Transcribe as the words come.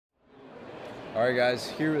All right, guys,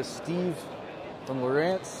 here with Steve from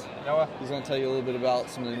Lowrance. Noah. He's going to tell you a little bit about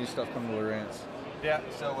some of the new stuff coming to Lowrance. Yeah,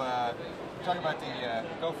 so we're talking about the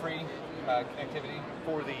Go-Free connectivity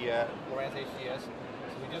for the Lowrance HDS.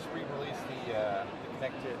 So we just re-released the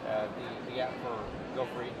app for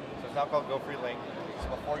Go-Free. So it's now called Go-Free Link. So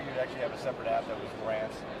before you'd actually have a separate app that was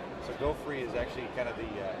Lowrance. So Go-Free is actually kind of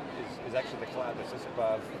is actually the cloud that sits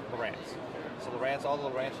above Lowrance. So Lowrance, all the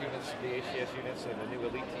Lowrance units, the HDS units, and the new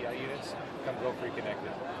Elite TI units come Go-Free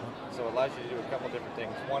connected. So it allows you to do a couple different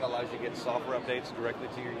things. One allows you to get software updates directly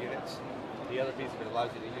to your units. The other piece of it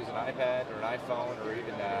allows you to use an iPad or an iPhone or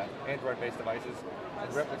even Android-based devices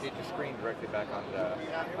and replicate your screen directly back on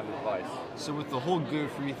the device. So with the whole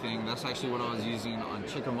Go-Free thing, that's actually what I was using on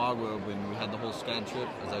Chickamauga when we had the whole SCAD trip.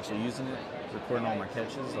 I was actually using it, recording all my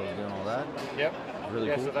catches. I was doing all that. Yep. Really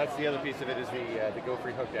cool. So that's the other piece of it is the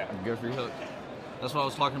Go-Free Hook app. Go-Free Hook. That's what I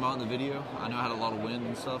was talking about in the video. I know I had a lot of wind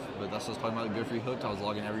and stuff, but that's what I was talking about, the Go-Free Hook. I was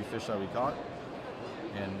logging every fish that we caught.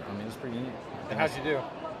 And I mean, it's pretty neat. And how'd you do?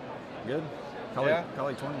 Good. Caught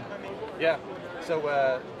like 20. Yeah. So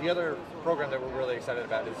the other program that we're really excited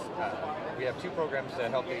about is we have two programs that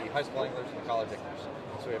help the high school anglers and the college anglers.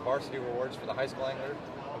 So we have varsity rewards for the high school angler,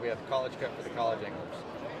 and we have the college cup for the college anglers.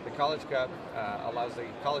 The college cup allows the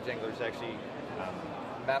college anglers to actually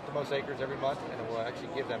map the most acres every month, and it will actually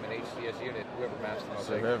give them an HDS unit, whoever maps the most acres.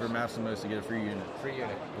 So whoever maps the most to get a free unit. Free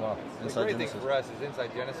unit. Wow. The great thing for us is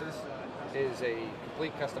Inside Genesis is a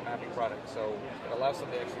complete custom mapping product. So it allows them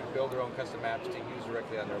to actually build their own custom maps to use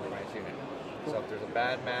directly on their Lowrance unit. So if there's a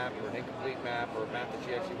bad map or an incomplete map or a map that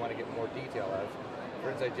you actually want to get more detail of,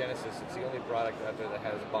 for Inside Genesis, it's the only product out there that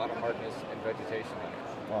has bottom hardness and vegetation in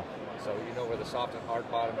it. Wow. So you know where the soft and hard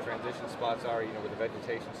bottom transition spots are, you know where the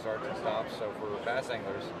vegetation starts and stops. So for bass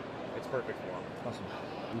anglers, it's perfect for them. Awesome.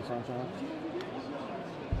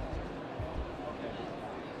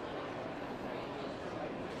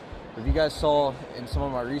 If you guys saw in some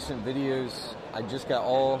of my recent videos, I just got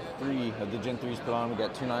all three of the Gen 3s put on. We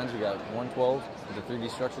got 2 9s, we got 112 with the 3D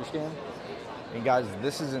structure scan. And guys,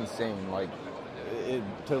 this is insane. Like, it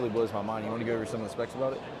totally blows my mind. You want to go over some of the specs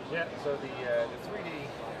about it? Yeah, so the 3D,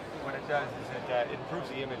 what it does is it improves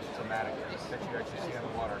the image dramatically that you actually see on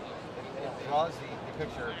the water. It draws the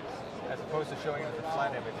picture, as opposed to showing it as a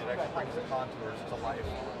flat image, it actually brings the contours to life.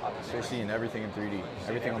 So you're seeing everything in 3D,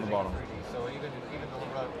 everything on the bottom. 3D. So even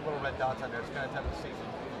the little red dots on there, it's kind of tough to see from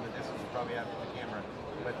the distance you probably have with the camera.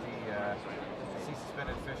 But the see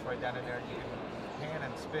suspended fish right down in there, you can pan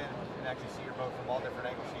and spin and actually see your boat from all different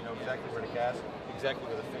angles, so you know exactly where to cast, exactly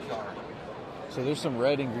where the fish are. So there's some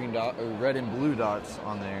red and green dot, or red and blue dots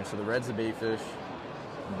on there. So the red's the bait fish,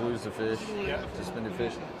 the blue's the fish, suspended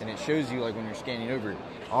fish, and it shows you like when you're scanning over.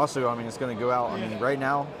 Also, I mean, it's going to go out. I mean, right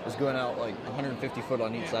now it's going out like 150 foot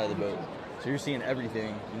on each side of the boat. So you're seeing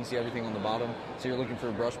everything. You can see everything on the bottom. So you're looking for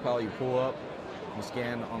a brush pile. You pull up, you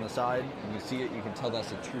scan on the side, you can see it. You can tell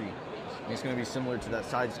that's a tree. And it's going to be similar to that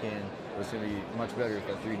side scan, but it's going to be much better with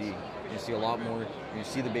that 3D. You see a lot more. You're going to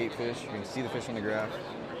see the bait fish. You're going to see the fish on the graph.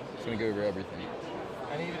 It's going to go over everything.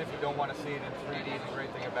 And even if you don't want to see it in 3D, the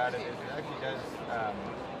great thing about it is it actually does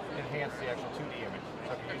enhance the actual 2D image.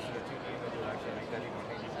 So if you're using the 2D image, it'll actually make that even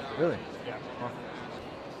easier. Really? Yeah. Huh.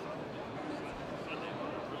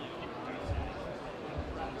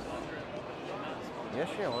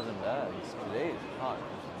 Yesterday wasn't bad. Today is hot.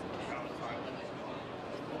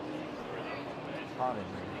 It's hot in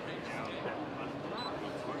here.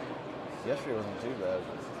 Yesterday wasn't too bad.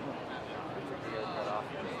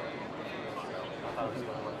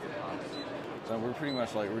 So we're pretty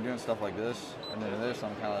much like, we're doing stuff like this, and then this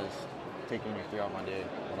I'm kind of just taking you throughout my day,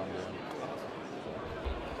 what I'm doing.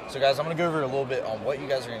 So guys, I'm going to go over a little bit on what you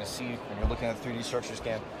guys are going to see when you're looking at the 3D structure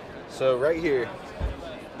scan. So right here,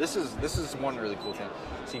 this is one really cool thing.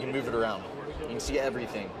 So you can move it around. You can see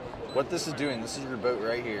everything. What this is doing, this is your boat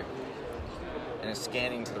right here. And it's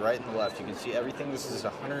scanning to the right and the left. You can see everything. This is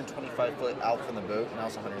 125 foot out from the boat. Now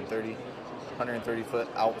it's 130 foot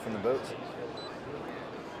out from the boat.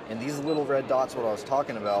 And these little red dots, what I was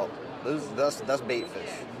talking about, that's bait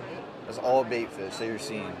fish. That's all bait fish that you're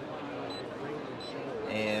seeing.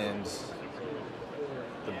 And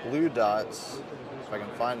the blue dots, if I can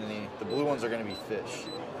find any, the blue ones are going to be fish.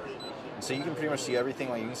 And so you can pretty much see everything.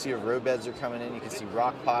 Like you can see if road beds are coming in. You can see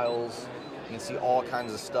rock piles. You can see all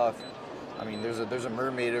kinds of stuff. I mean, there's a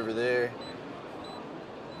mermaid over there.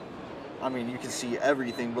 I mean, you can see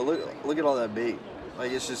everything. But look at all that bait.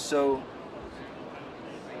 Like it's just so.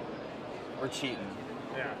 We're cheating.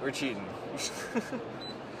 Yeah. We're cheating.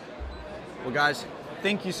 Well, guys,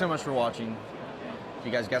 thank you so much for watching. if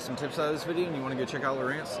you guys got some tips out of this video and you want to go check out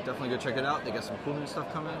Lowrance, definitely go check it out. They got some cool new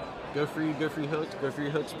stuff coming. Go free hooks. Go free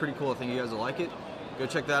hooks, pretty cool. I think you guys will like it. Go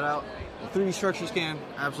check that out. The 3D structure scan,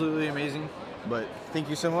 absolutely amazing. But thank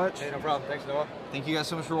you so much. Hey, no problem. Thanks, Noah. Thank you guys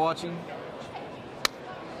so much for watching.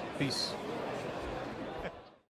 Peace.